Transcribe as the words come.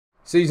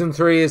Season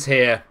 3 is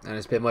here, and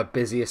it's been my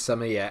busiest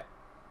summer yet.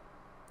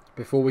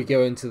 Before we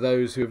go into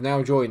those who have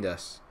now joined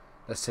us,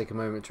 let's take a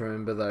moment to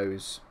remember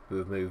those who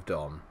have moved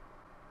on.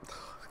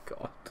 Oh,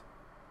 God.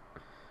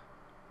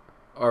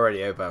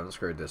 Already hope I haven't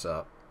screwed this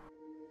up.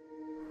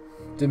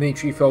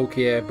 Dimitri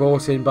Folkier,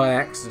 brought in by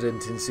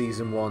accident in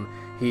Season 1,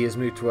 he has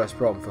moved to West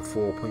Brom for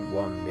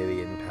 £4.1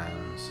 million.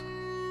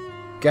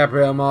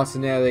 Gabriel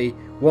Martinelli,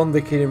 won the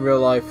kid in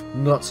real life,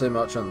 not so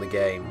much on the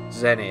game.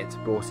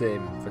 Zenit brought in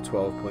for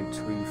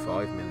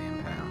 £12.25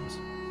 million.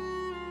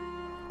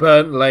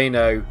 Bernd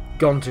Leno,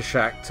 gone to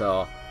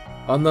Shakhtar.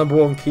 Our number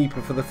one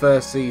keeper for the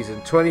first season,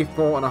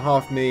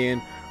 £24.5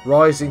 million,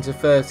 rising to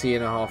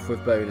 £30.5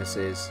 with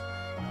bonuses.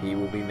 He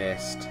will be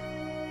missed.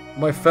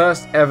 My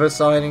first ever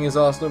signing as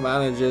Arsenal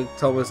manager,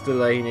 Thomas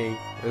Delaney,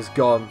 has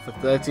gone for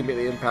 £30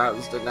 million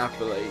to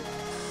Napoli.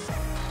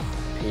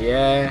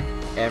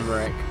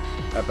 Pierre-Emerick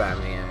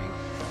Aubameyang,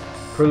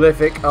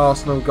 prolific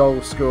Arsenal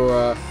goal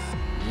scorer,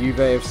 Juve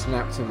have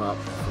snapped him up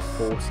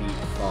for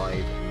 £45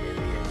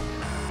 million.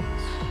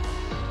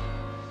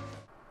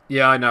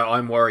 Yeah, I know,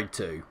 I'm worried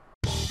too.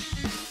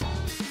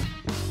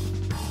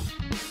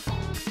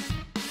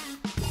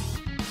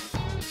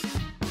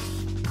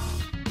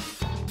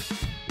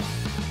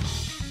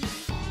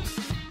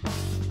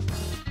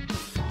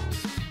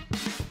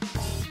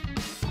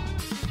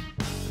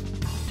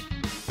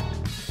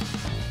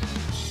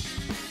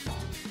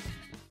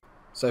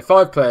 So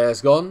 5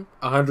 players gone,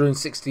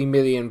 £160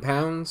 million,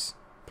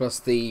 plus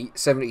the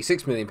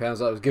 £76 million that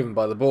was given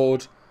by the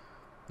board.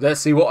 Let's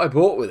see what I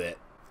bought with it.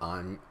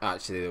 I'm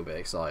actually a little bit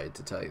excited,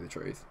 to tell you the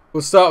truth.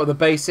 We'll start with the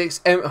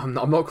basics. I'm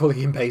not calling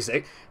him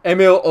basic.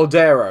 Emil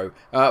Odero.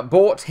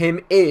 Bought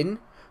him in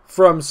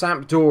from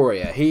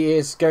Sampdoria. He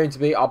is going to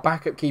be our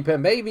backup keeper,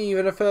 maybe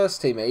even a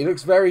first teamer. He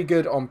looks very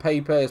good on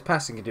paper. His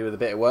passing can do with a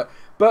bit of work.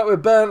 But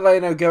with Bernd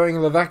Leno going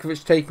and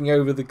Livakovic taking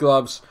over the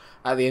gloves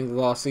at the end of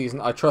the last season,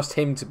 I trust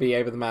him to be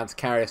able the man to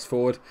carry us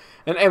forward.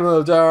 And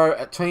Emil Odero,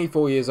 at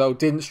 24 years old,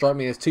 didn't strike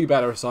me as too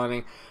bad of a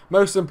signing.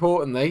 Most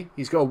importantly,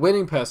 he's got a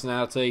winning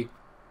personality.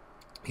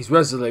 He's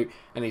resolute,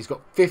 and he's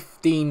got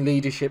 15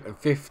 leadership and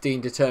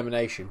 15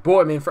 determination.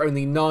 Bought him in for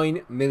only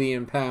 £9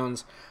 million.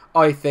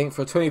 I think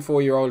for a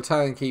 24-year-old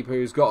Italian keeper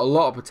who's got a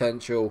lot of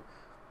potential,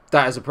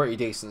 that is a pretty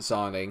decent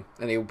signing,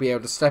 and he'll be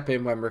able to step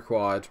in when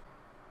required.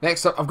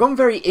 Next up, I've gone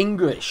very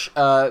English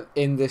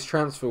in this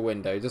transfer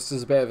window, just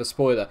as a bit of a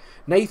spoiler.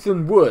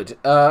 Nathan Wood,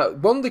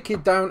 won the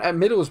kid down at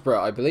Middlesbrough,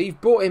 I believe.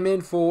 Bought him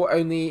in for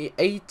only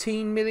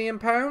 £18 million.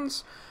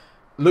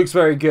 Looks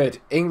very good.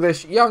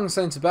 English, young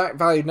centre-back,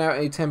 valued now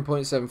at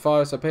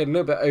 10.75, so I paid a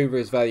little bit over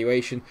his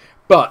valuation.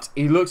 But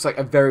he looks like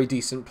a very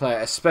decent player,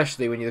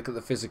 especially when you look at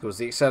the physicals.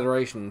 The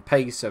acceleration and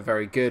pace are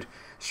very good.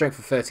 Strength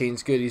of 13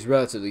 is good. He's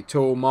relatively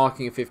tall.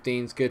 Marking of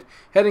 15 is good.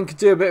 Heading could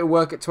do a bit of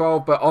work at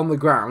 12, but on the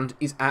ground,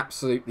 he's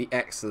absolutely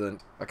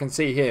excellent. I can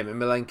see him and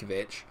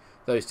Milenkovic.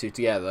 Those two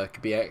together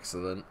could be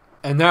excellent.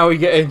 And now we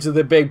get into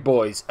the big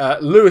boys.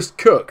 Lewis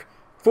Cook,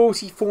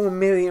 £44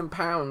 million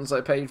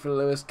I paid for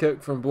Lewis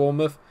Cook from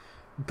Bournemouth.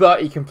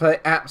 But he can play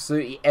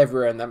absolutely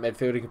everywhere in that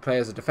midfield. He can play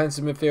as a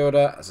defensive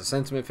midfielder, as a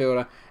centre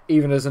midfielder,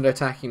 even as an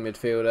attacking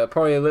midfielder.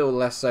 Probably a little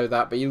less so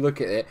that, but you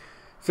look at it.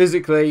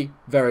 Physically,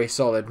 very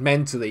solid.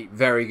 Mentally,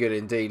 very good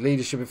indeed.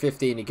 Leadership of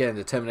 15, again,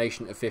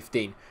 determination of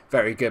 15.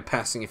 Very good.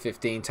 Passing of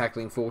 15,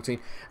 tackling 14.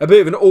 A bit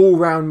of an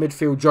all-round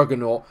midfield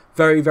juggernaut.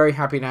 Very, very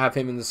happy to have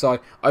him in the side.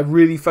 I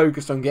really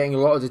focused on getting a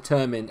lot of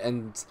determined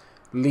and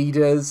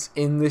leaders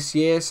in this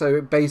year. So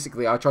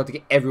basically, I tried to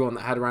get everyone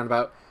that had around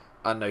about,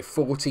 I don't know,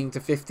 14 to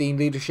 15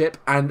 leadership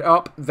and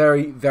up.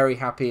 Very, very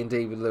happy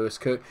indeed with Lewis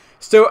Cook.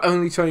 Still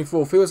only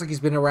 24. Feels like he's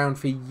been around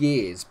for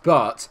years,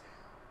 but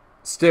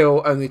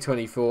still only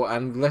 24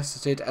 and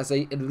listed as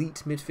an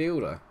elite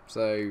midfielder.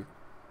 So,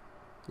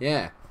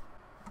 yeah.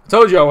 I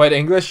told you I went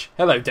English.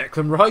 Hello,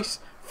 Declan Rice.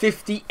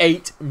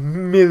 £58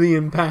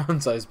 million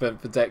I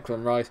spent for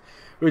Declan Rice,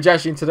 which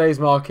actually in today's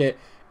market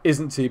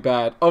isn't too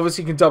bad.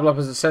 Obviously, he can double up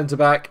as a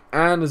centre-back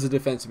and as a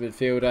defensive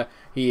midfielder.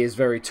 He is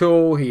very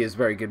tall. He is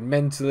very good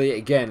mentally.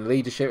 Again,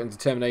 leadership and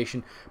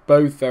determination,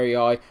 both very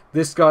high.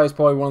 This guy is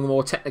probably one of the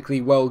more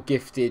technically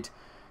well-gifted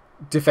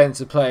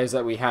defensive players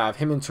that we have.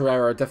 Him and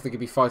Torreira are definitely going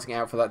to be fighting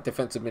out for that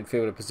defensive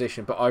midfielder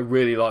position, but I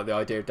really like the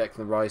idea of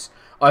Declan Rice.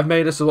 I've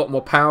made us a lot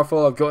more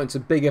powerful. I've got into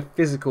bigger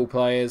physical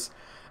players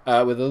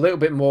with a little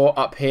bit more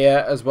up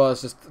here, as well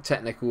as just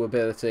technical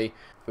ability.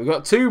 We've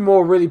got 2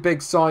 more really big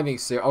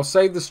signings here. I'll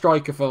save the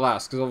striker for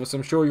last, because obviously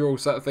I'm sure you're all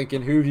sat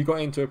thinking, who have you got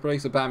in to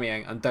replace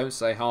Aubameyang? And don't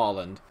say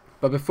Haaland.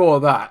 But before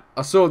that,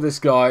 I saw this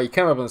guy. He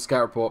came up on the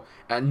scout report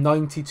at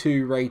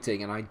 92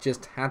 rating, and I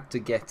just had to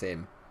get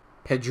him.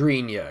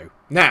 Pedrinho.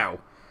 Now,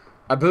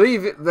 I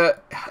believe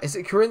that, is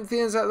it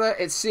Corinthians out there?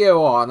 It's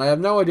COR, and I have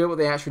no idea what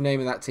the actual name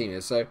of that team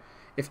is. So,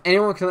 if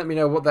anyone can let me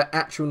know what their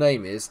actual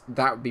name is,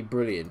 that would be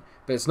brilliant.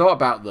 But it's not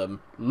about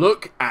them.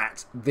 Look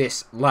at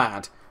this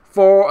lad.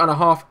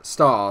 4.5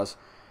 stars.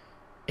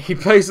 He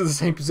plays in the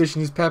same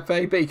position as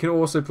Pepe, but he can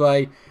also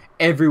play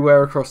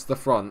everywhere across the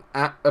front,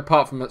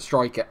 apart from at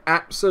striker.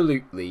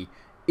 Absolutely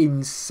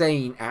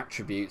insane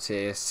attributes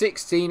here.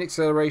 16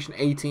 acceleration,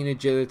 18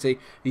 agility.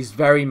 He's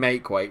very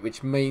make weight,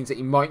 which means that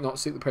he might not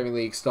suit the Premier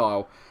League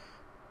style.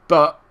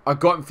 But I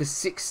got him for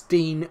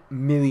 £16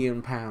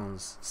 million.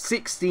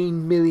 £16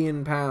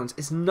 million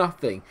is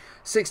nothing.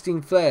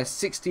 16 flair,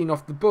 16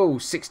 off the ball,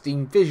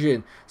 16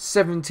 vision,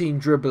 17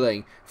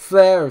 dribbling,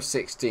 flair of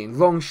 16,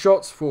 long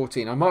shots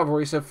 14. I might have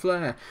already said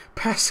flair.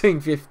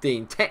 Passing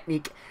 15,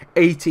 technique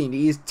 18.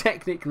 He is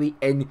technically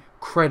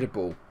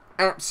incredible.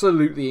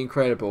 Absolutely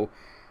incredible.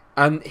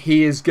 And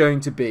he is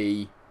going to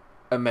be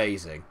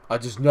amazing. I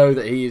just know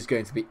that he is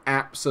going to be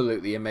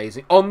absolutely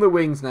amazing. On the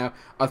wings now,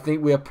 I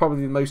think we are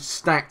probably the most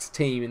stacked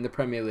team in the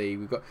Premier League.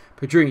 We've got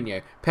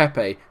Pedrinho,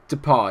 Pepe,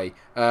 Depay,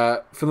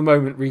 for the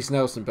moment Reece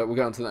Nelson, but we'll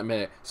get onto that in a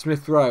minute.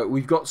 Smith Rowe.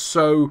 We've got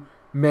so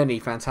many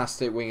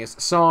fantastic wingers.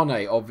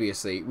 Sane,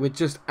 obviously. We're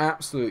just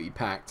absolutely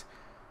packed.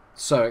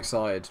 So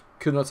excited.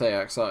 Could not tell you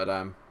how excited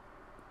I am.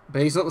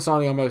 But he's not the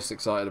signing I'm most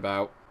excited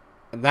about.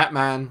 And that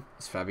man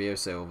is Fabio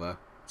Silva.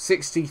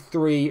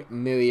 £63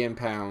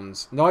 million,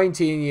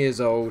 19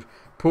 years old,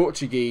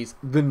 Portuguese,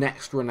 the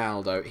next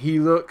Ronaldo. He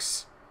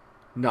looks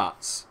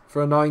nuts.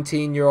 For a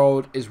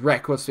 19-year-old, his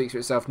record speaks for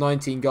itself.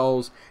 19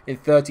 goals in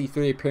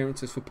 33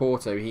 appearances for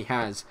Porto. He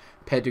has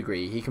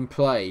pedigree. He can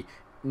play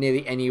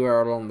nearly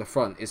anywhere along the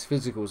front. His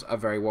physicals are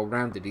very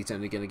well-rounded. He's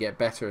only going to get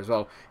better as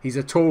well. He's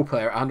a tall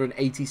player at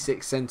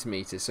 186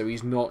 centimetres, so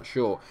he's not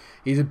short.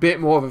 He's a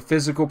bit more of a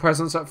physical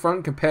presence up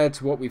front compared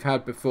to what we've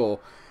had before.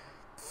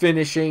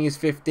 Finishing is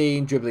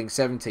 15, dribbling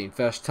 17,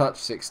 first touch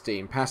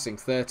 16, passing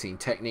 13,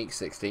 technique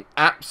 16.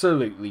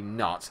 Absolutely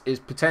nuts. His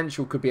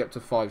potential could be up to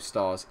 5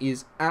 stars. He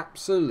is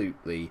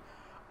absolutely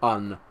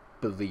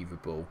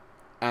unbelievable.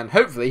 And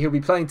hopefully he'll be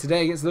playing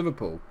today against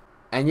Liverpool.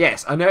 And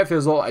yes, I know it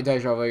feels a lot like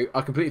deja vu.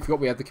 I completely forgot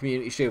we had the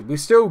Community Shield. We've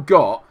still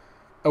got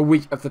a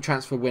week of the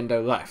transfer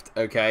window left,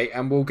 okay?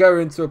 And we'll go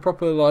into a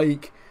proper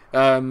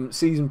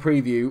season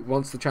preview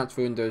once the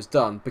transfer window is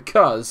done,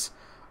 because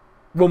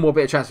one more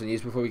bit of transfer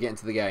news before we get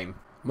into the game.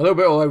 I'm a little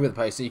bit all over the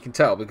place, and you can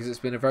tell, because it's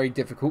been a very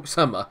difficult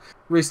summer.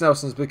 Reece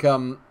Nelson's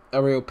become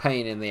a real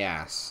pain in the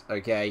ass,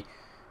 okay?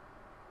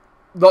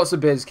 Lots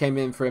of bids came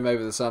in for him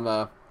over the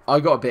summer.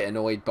 I got a bit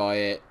annoyed by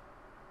it.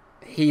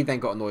 He then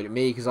got annoyed at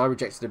me, because I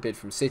rejected a bid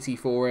from City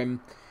for him.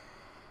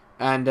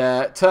 And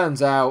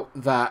turns out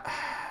that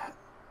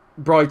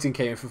Brighton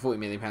came in for £40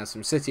 million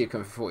from City, have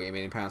come for £48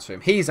 million for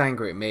him. He's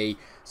angry at me,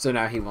 so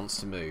now he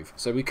wants to move.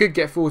 So we could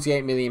get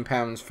 £48 million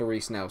for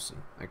Reece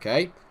Nelson,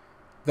 okay?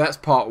 That's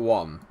part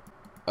one.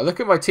 I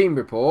look at my team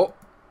report,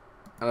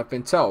 and I've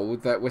been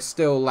told that we're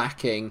still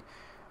lacking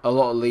a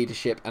lot of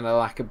leadership and a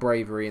lack of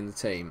bravery in the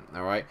team,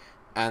 alright?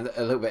 And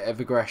a little bit of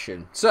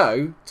aggression.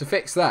 So, to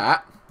fix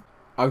that,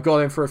 I've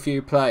gone in for a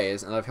few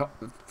players, and I've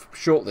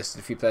shortlisted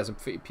a few players and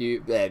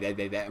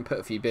put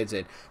a few bids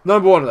in.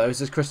 Number one of those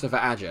is Christopher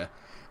Adger.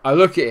 I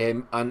look at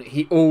him, and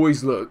he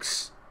always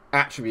looks,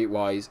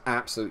 attribute-wise,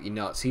 absolutely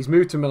nuts. He's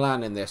moved to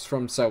Milan in this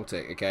from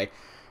Celtic, okay?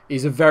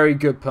 He's a very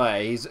good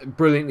player. He's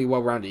brilliantly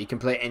well-rounded. He can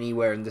play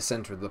anywhere in the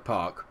centre of the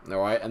park,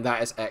 alright? And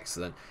that is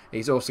excellent.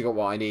 He's also got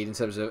what I need in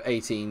terms of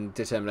 18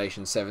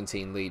 determination,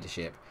 17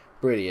 leadership.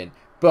 Brilliant.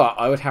 But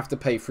I would have to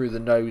pay through the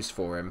nose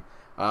for him.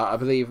 I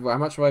believe, how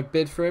much have I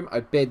bid for him?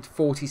 I bid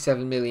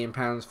 £47 million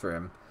for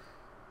him.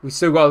 We've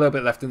still got a little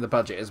bit left in the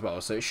budget as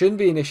well, so it shouldn't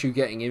be an issue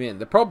getting him in.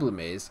 The problem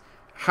is,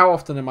 how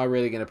often am I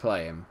really going to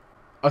play him?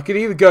 I could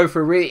either go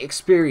for a really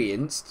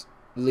experienced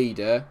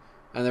leader,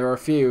 and there are a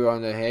few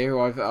under here who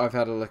I've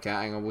had a look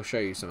at, and I will show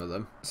you some of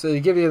them. So to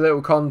give you a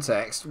little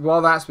context,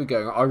 while that's been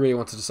going on, I really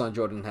wanted to sign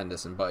Jordan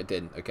Henderson, but I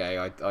didn't,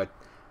 okay?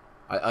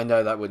 I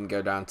know that wouldn't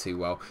go down too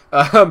well.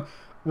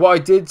 What I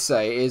did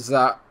say is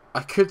that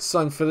I could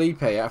sign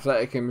Felipe at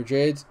Atletico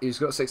Madrid, who's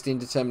got 16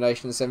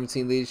 determination and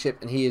 17 leadership,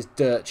 and he is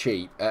dirt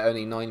cheap at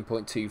only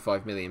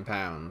 £9.25 million.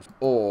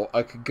 Or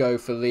I could go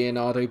for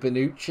Leonardo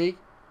Bonucci,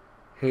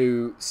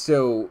 who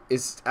still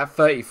is at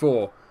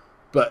 34,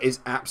 but is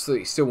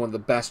absolutely still one of the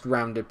best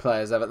rounded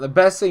players ever. The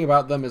best thing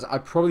about them is I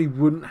probably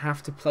wouldn't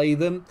have to play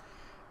them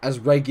as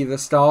regular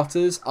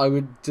starters. I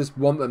would just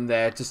want them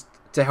there just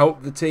to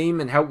help the team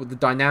and help with the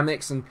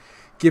dynamics and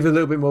give a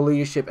little bit more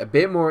leadership, a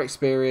bit more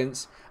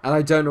experience, and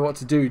I don't know what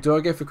to do. Do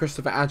I go for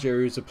Christopher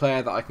Adger, who's a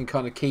player that I can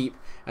kind of keep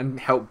and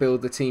help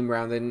build the team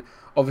around and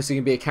obviously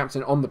can be a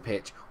captain on the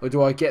pitch, or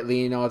do I get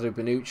Leonardo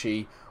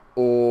Bonucci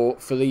or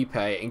Felipe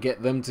and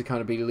get them to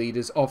kind of be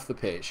leaders off the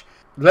pitch?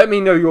 Let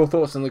me know your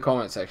thoughts in the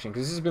comment section,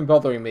 because this has been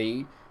bothering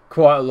me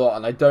quite a lot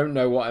and I don't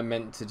know what I'm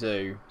meant to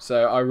do.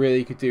 So I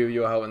really could do with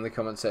your help in the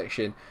comment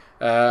section.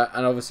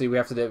 And obviously we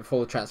have to do it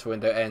before the transfer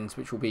window ends,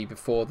 which will be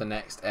before the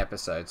next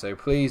episode. So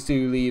please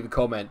do leave a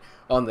comment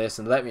on this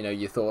and let me know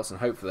your thoughts,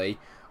 and hopefully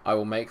I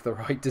will make the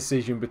right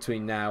decision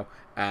between now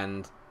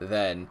and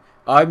then.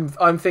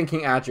 I'm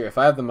thinking Adger. If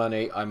I have the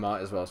money, I might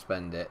as well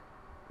spend it.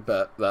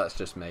 But that's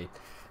just me.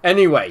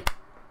 Anyway,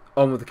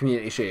 on with the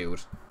Community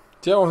Shield.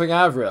 Do you know one thing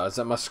I've realised?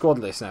 That my squad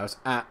list now is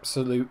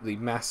absolutely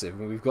massive,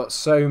 and we've got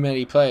so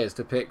many players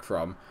to pick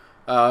from.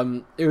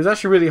 It was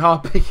actually really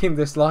hard picking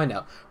this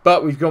lineup,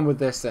 but we've gone with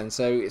this then.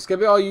 So it's going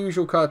to be our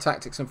usual card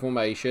tactics and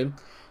formation.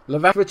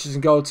 Livakovic is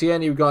in goal.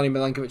 Tierney, Rugani,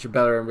 Milenkovic and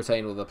Bellerin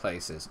retain all their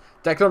places.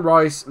 Declan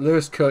Rice,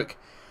 Lewis Cook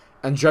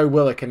and Joe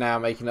Willock are now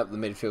making up the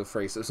midfield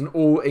three. So it's an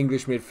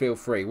all-English midfield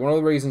three. One of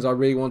the reasons I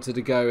really wanted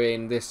to go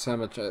in this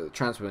summer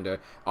transfer window,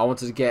 I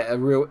wanted to get a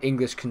real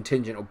English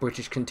contingent or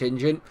British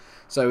contingent.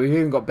 So we've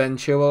even got Ben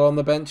Chilwell on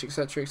the bench,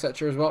 etc.,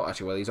 etc. as well.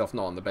 Actually, well, he's off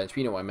not on the bench, but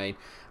you know what I mean.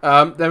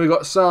 Then we've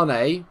got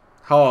Sane,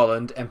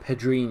 Haaland and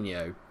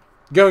Pedrinho.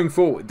 Going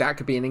forward, that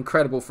could be an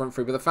incredible front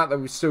three. But the fact that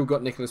we've still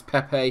got Nicolas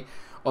Pepe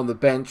on the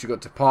bench, we've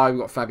got Depay, we've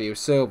got Fabio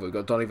Silva, we've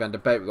got Donny van der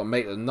Beek, we've got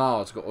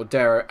Maitland-Niles, we've got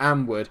Odero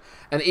and Wood.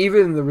 And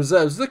even in the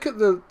reserves, look at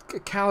the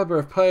calibre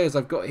of players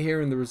I've got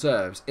here in the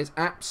reserves. It's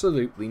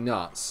absolutely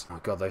nuts. Oh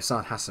god, they've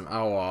signed Hassam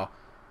Aouar.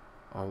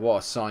 Oh, what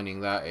a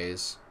signing that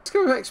is. Let's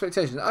go with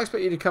expectations. I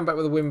expect you to come back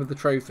with a win with the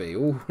trophy.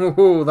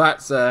 Oh,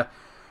 that's,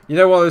 you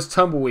know, one of those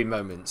tumbleweed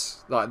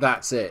moments. Like,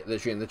 that's it,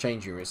 literally in the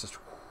changing room. It's just...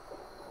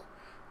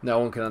 No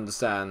one can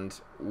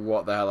understand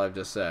what the hell I've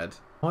just said.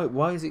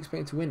 Why is he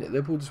expecting to win it?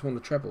 Liverpool just won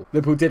the treble.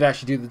 Liverpool did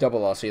actually do the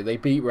double last year. They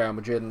beat Real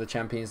Madrid in the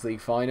Champions League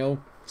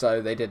final.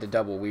 So they did a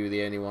double. We were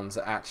the only ones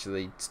that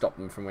actually stopped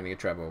them from winning a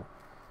treble.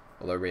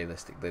 Although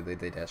realistically, they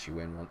did actually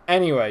win one.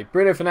 Anyway,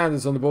 Bruno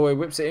Fernandes on the ball. He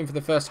whips it in for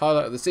the first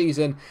highlight of the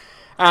season.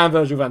 And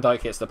Virgil van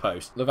Dijk hits the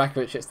post.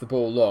 Livakovic hits the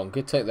ball long.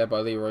 Good take there by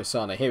Leroy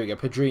Sané. Here we go.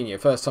 Pedrinho.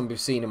 First time we've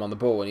seen him on the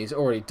ball. And he's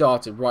already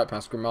darted right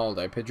past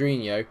Grimaldo.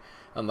 Pedrinho,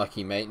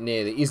 unlucky mate,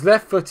 nearly. He's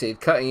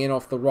left-footed, cutting in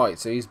off the right.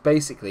 So he's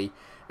basically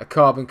a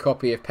carbon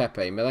copy of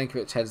Pepe.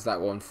 Milenkovic heads that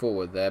one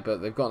forward there,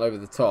 but they've gone over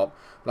the top.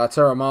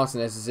 Lautaro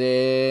Martinez is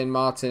in.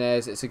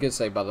 Martinez, it's a good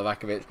save by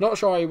Livakovic. Not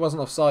sure he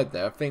wasn't offside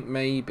there. I think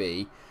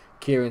maybe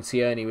Kieran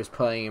Tierney was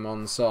playing him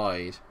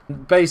onside.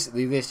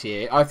 Basically this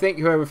year, I think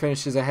whoever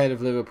finishes ahead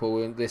of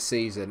Liverpool in this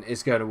season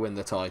is going to win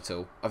the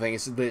title. I think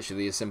it's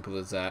literally as simple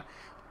as that.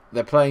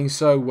 They're playing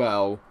so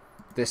well.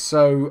 They're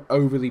so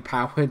overly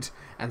powered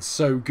and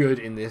so good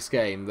in this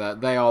game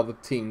that they are the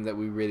team that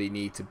we really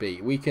need to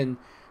beat. We can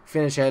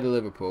finish ahead of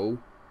Liverpool,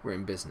 we're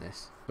in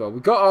business. Well,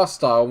 we've got our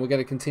style and we're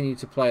going to continue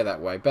to play that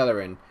way.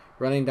 Bellerin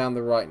running down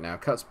the right now,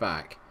 cuts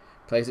back,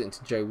 plays it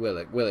into Joe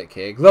Willock. Willock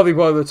here, lovely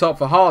ball over the top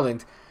for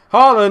Haaland.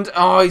 Haaland,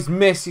 oh, he's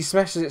missed. He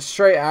smashes it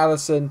straight at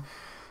Alisson.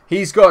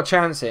 He's got a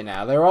chance here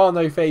now. There are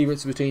no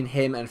favourites between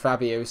him and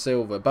Fabio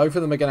Silva. Both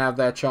of them are going to have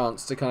their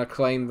chance to kind of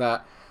claim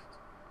that,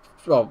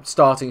 well,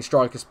 starting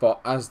striker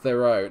spot as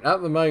their own.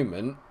 At the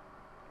moment,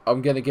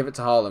 I'm going to give it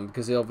to Haaland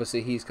because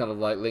obviously he's kind of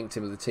like linked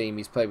in with the team.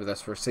 He's played with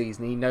us for a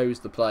season. He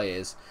knows the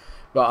players.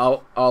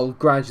 But I'll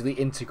gradually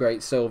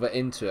integrate Silva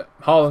into it.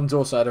 Haaland's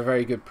also had a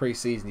very good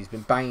pre-season. He's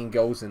been banging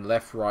goals in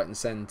left, right and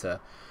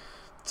centre.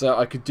 So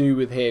I could do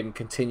with him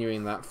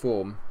continuing that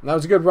form. And that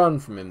was a good run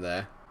from him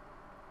there.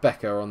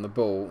 Becker on the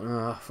ball.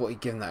 Oh, I thought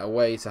he'd given that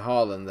away to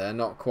Haaland there.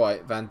 Not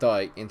quite. Van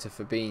Dijk into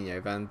Fabinho.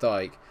 Van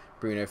Dijk.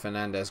 Bruno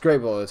Fernandes.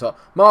 Great ball at the top.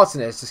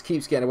 Martinez just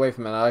keeps getting away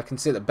from him. I can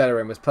see that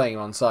Bellerin was playing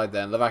onside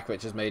there. And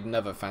Livakovic has made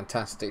another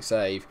fantastic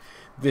save.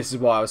 This is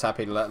why I was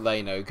happy to let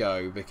Leno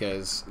go.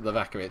 Because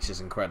Livakovic is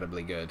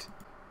incredibly good.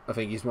 I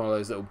think he's one of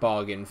those little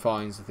bargain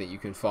finds I think you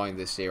can find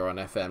this year on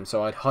FM.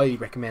 So I'd highly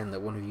recommend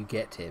that one of you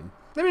get him.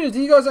 Let me know,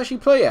 do you guys actually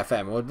play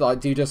FM, or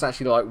like, do you just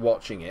actually like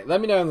watching it? Let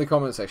me know in the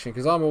comment section,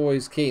 because I'm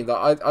always keen. That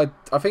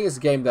I think it's a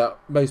game that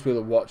most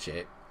people watch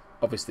it,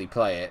 obviously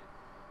play it.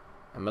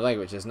 And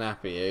Milenkovic is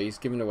nappy here. He's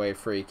giving away a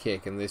free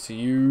kick, and this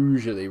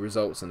usually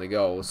results in the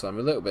goal. So I'm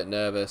a little bit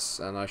nervous,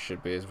 and I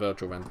should be, as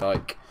Virgil van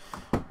Dijk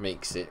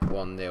makes it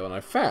 1-0. And I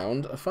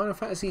found a Final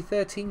Fantasy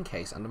 13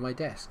 case under my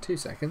desk. 2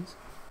 seconds.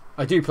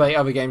 I do play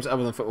other games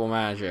other than Football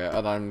Manager,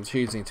 and I'm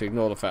choosing to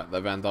ignore the fact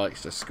that Van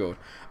Dijk's just scored.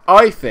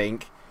 I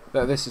think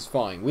that this is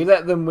fine. We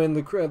let them win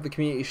the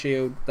Community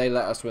Shield, they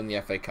let us win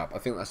the FA Cup. I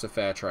think that's a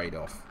fair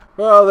trade-off.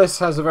 Well, this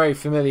has a very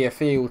familiar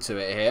feel to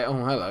it here.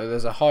 Oh, hello,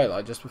 there's a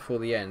highlight just before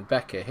the end.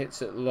 Becker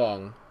hits it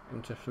long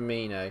into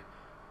Firmino.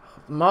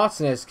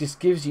 Martinez just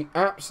gives you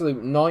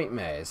absolute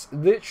nightmares.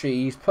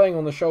 Literally, he's playing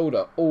on the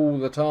shoulder all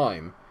the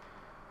time.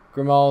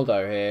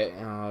 Grimaldo here.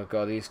 Oh,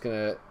 God, he's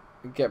going to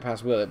get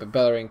past Willett, but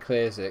Bellerin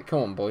clears it. Come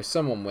on, boys,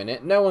 someone win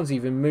it. No one's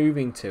even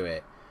moving to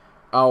it.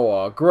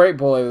 Oh, great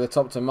ball over the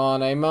top to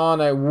Mane.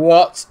 Mane,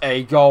 what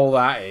a goal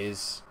that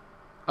is.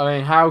 I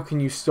mean, how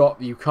can you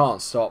stop? You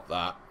can't stop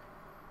that.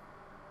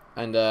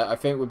 And I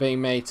think we're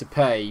being made to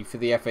pay for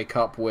the FA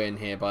Cup win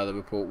here by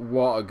Liverpool.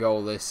 What a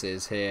goal this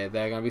is here.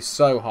 They're going to be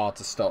so hard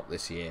to stop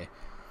this year.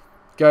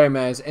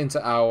 Gomez into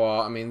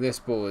Aouar. I mean, this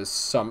ball is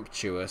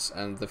sumptuous.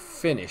 And the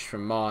finish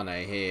from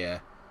Mane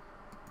here.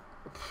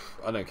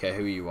 I don't care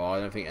who you are. I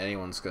don't think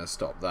anyone's going to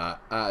stop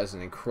that. That is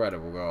an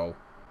incredible goal.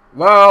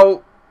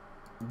 Well,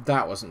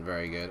 that wasn't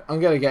very good. I'm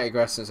going to get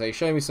aggressive and say,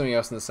 show me something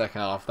else in the second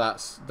half.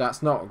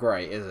 That's not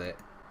great, is it?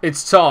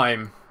 It's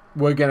time.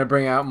 We're going to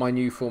bring out my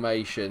new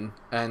formation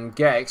and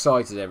get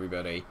excited,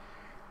 everybody.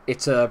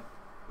 It's a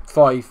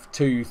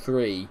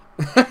 5-2-3.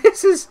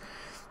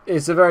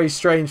 It's a very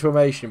strange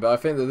formation, but I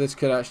think that this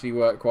could actually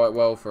work quite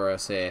well for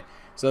us here.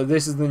 So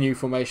this is the new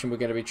formation we're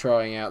going to be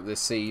trying out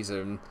this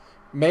season.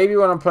 Maybe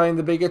when I'm playing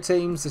the bigger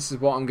teams, this is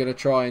what I'm going to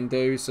try and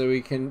do so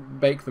we can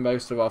make the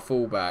most of our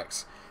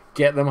fullbacks.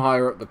 Get them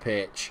higher up the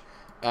pitch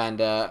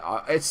And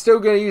it's still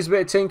going to use a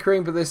bit of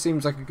tinkering, but this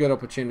seems like a good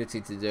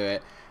opportunity to do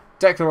it.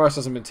 Declan Rice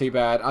hasn't been too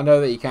bad. I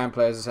know that he can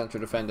play as a central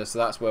defender, so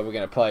that's where we're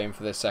going to play him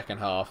for this second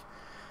half.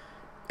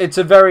 It's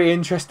a very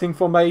interesting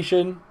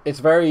formation. It's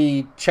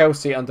very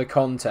Chelsea under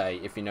Conte,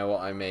 if you know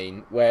what I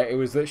mean, where it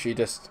was literally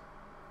just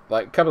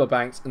like a couple of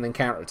banks and then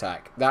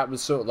counter-attack. That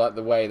was sort of like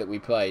the way that we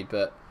played,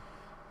 but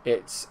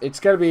it's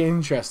going to be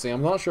interesting.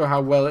 I'm not sure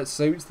how well it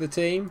suits the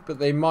team, but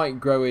they might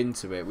grow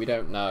into it. We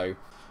don't know.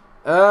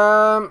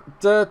 Lewis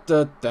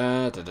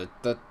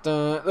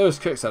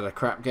Cook's had a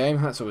crap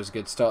game. That's always a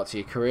good start to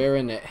your career,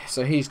 isn't it?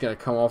 So he's going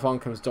to come off. On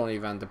comes Donny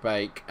van de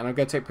Beek. And I'm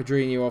going to take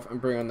Pedrinho off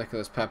and bring on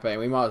Nicolas Pepe. And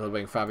we might as well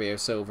bring Fabio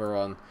Silva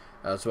on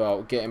as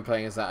well. Get him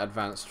playing as that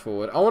advanced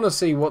forward. I want to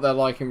see what they're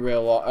like in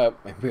real life.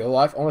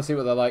 I want to see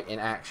what they're like in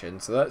action.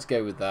 So let's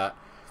go with that.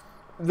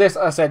 This,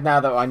 I said,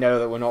 now that I know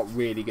that we're not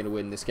really going to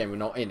win this game, we're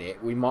not in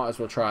it, we might as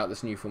well try out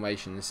this new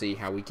formation and see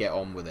how we get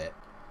on with it.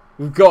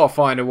 We've got to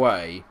find a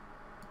way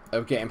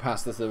of getting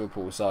past this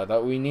Liverpool side.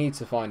 Like, we need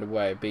to find a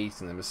way of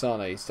beating them.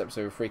 Sane steps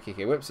over a free kick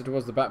here, whips it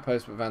towards the back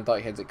post, but Van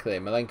Dijk heads it clear.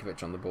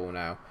 Milenkovic on the ball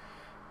now,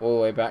 all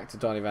the way back to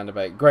Donny van de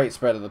Beek. Great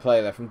spread of the play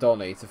there from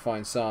Donny to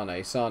find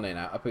Sane. Sane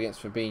now up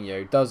against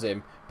Fabinho, does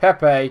him.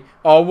 Pepe,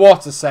 oh,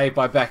 what a save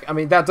by Beck. I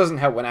mean, that doesn't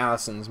help when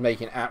Alisson's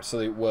making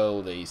absolute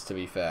worldies, to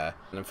be fair.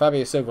 And then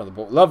Fabio Silva on the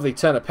ball. Lovely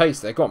turn of pace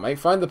there. Go on, mate,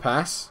 find the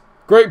pass.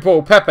 Great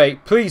ball, Pepe,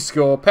 please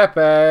score.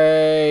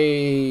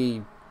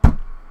 Pepe.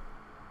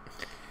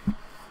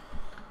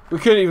 We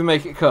couldn't even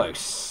make it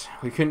close.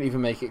 We couldn't even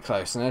make it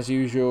close. And as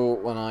usual,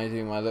 when I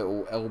do my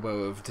little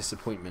elbow of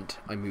disappointment,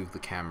 I move the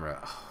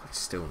camera. Oh, it's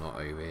still not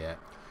over yet.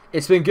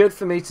 It's been good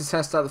for me to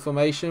test out the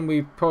formation.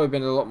 We've probably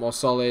been a lot more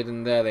solid.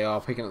 And there they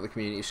are, picking up the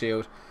Community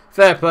Shield.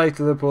 Fair play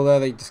to Liverpool there.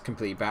 They just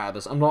completely battered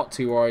us. I'm not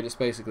too worried. It's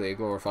basically a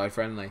glorified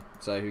friendly.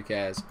 So who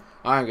cares?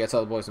 I am going to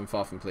tell the boys I'm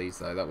far from pleased,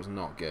 though. That was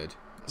not good.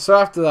 So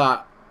after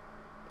that,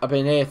 I've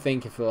been here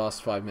thinking for the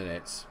last 5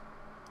 minutes.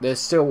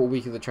 There's still a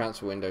week of the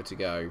transfer window to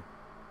go.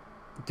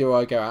 Do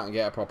I go out and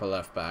get a proper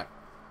left back?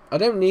 I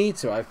don't need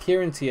to. I have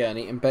Kieran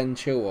Tierney and Ben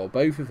Chilwell,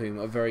 both of whom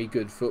are very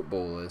good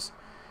footballers.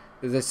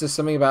 There's just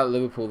something about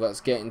Liverpool that's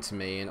getting to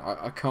me, and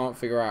I can't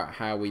figure out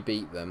how we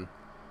beat them.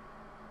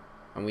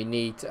 And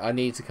I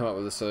need to come up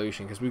with a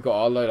solution, because we've got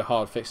our load of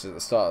hard fixes at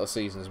the start of the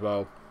season as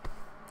well.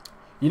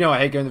 You know I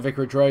hate going to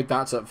Vicarage Road.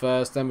 That's up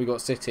first. Then we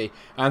got City.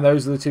 And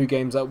those are the two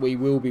games that we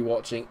will be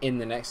watching in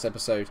the next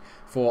episode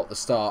for the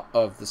start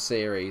of the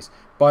series.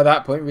 By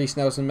that point, Reece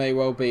Nelson may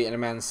well be in a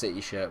Man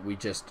City shirt. We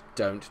just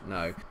don't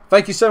know.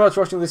 Thank you so much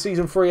for watching the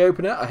Season 3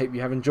 opener. I hope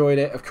you have enjoyed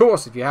it. Of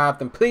course, if you have,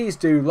 then please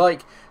do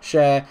like,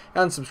 share,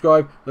 and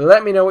subscribe.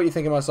 Let me know what you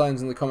think of my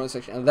signs in the comment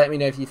section. And let me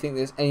know if you think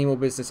there's any more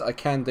business I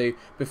can do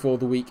before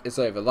the week is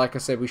over. Like I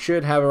said, we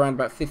should have around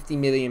about £50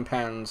 million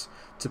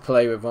to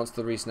play with once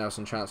the Reece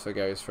Nelson transfer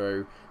goes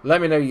through. Let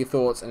me know your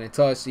thoughts, and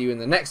until I see you in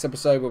the next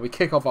episode where we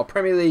kick off our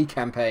Premier League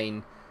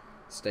campaign,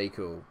 stay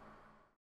cool.